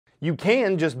You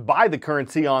can just buy the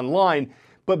currency online,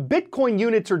 but Bitcoin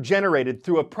units are generated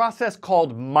through a process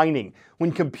called mining,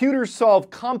 when computers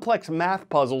solve complex math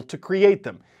puzzles to create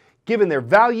them. Given their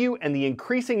value and the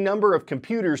increasing number of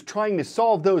computers trying to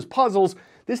solve those puzzles,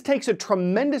 this takes a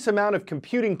tremendous amount of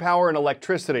computing power and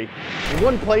electricity. And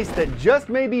one place that just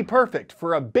may be perfect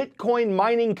for a Bitcoin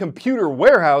mining computer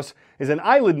warehouse is an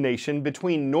island nation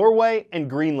between Norway and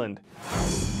Greenland.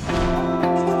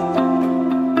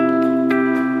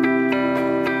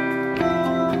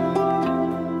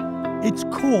 It's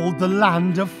called the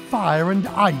land of fire and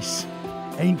ice.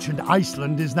 Ancient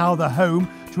Iceland is now the home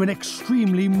to an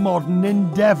extremely modern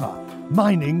endeavour,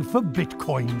 mining for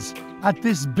bitcoins. At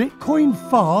this Bitcoin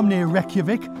farm near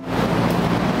Reykjavik,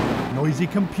 noisy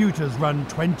computers run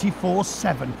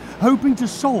 24/7, hoping to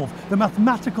solve the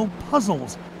mathematical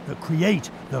puzzles that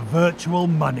create the virtual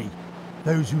money.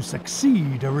 Those who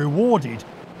succeed are rewarded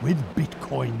with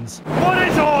bitcoins. What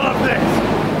is all of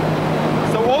this?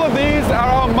 So all of these are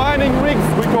our mining rigs,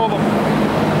 we call them.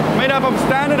 Made up of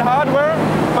standard hardware,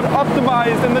 but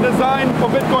optimized in the design for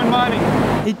Bitcoin mining.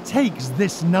 It takes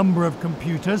this number of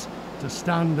computers to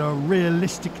stand a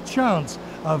realistic chance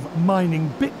of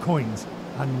mining bitcoins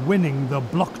and winning the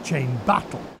blockchain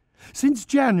battle. Since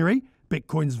January,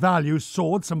 Bitcoin's value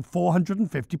soared some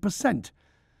 450%.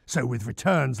 So with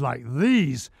returns like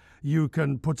these, you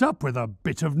can put up with a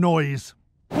bit of noise.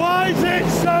 Why is it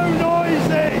so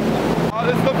noisy?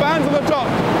 It's the fans on the top.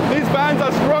 These fans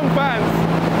are strong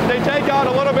fans. They take out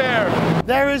a lot of air.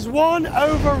 There is one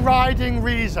overriding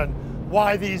reason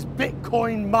why these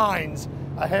Bitcoin mines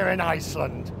are here in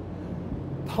Iceland.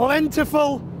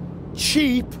 Plentiful,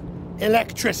 cheap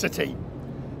electricity.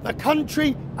 The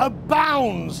country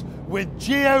abounds with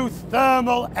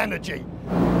geothermal energy.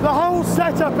 The whole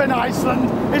setup in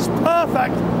Iceland is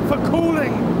perfect for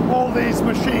cooling all these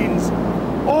machines.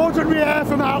 Ordinary air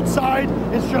from outside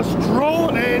is just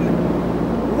drawn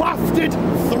in, wafted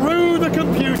through the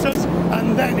computers,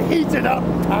 and then heated up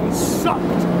and sucked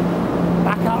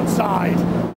back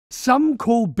outside. Some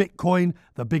call Bitcoin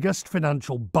the biggest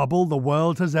financial bubble the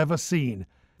world has ever seen.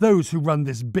 Those who run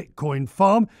this Bitcoin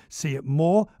farm see it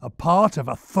more a part of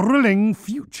a thrilling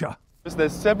future.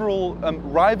 There's several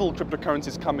rival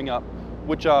cryptocurrencies coming up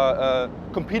which are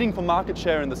competing for market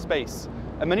share in the space,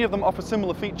 and many of them offer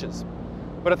similar features.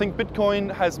 But I think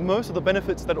Bitcoin has most of the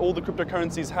benefits that all the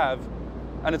cryptocurrencies have,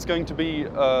 and it's going to be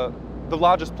the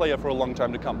largest player for a long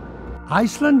time to come.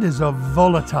 Iceland is a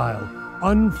volatile,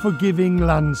 unforgiving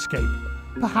landscape,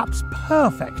 perhaps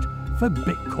perfect for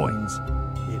bitcoins.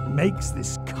 It makes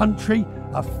this country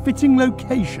a fitting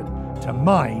location to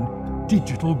mine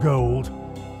digital gold.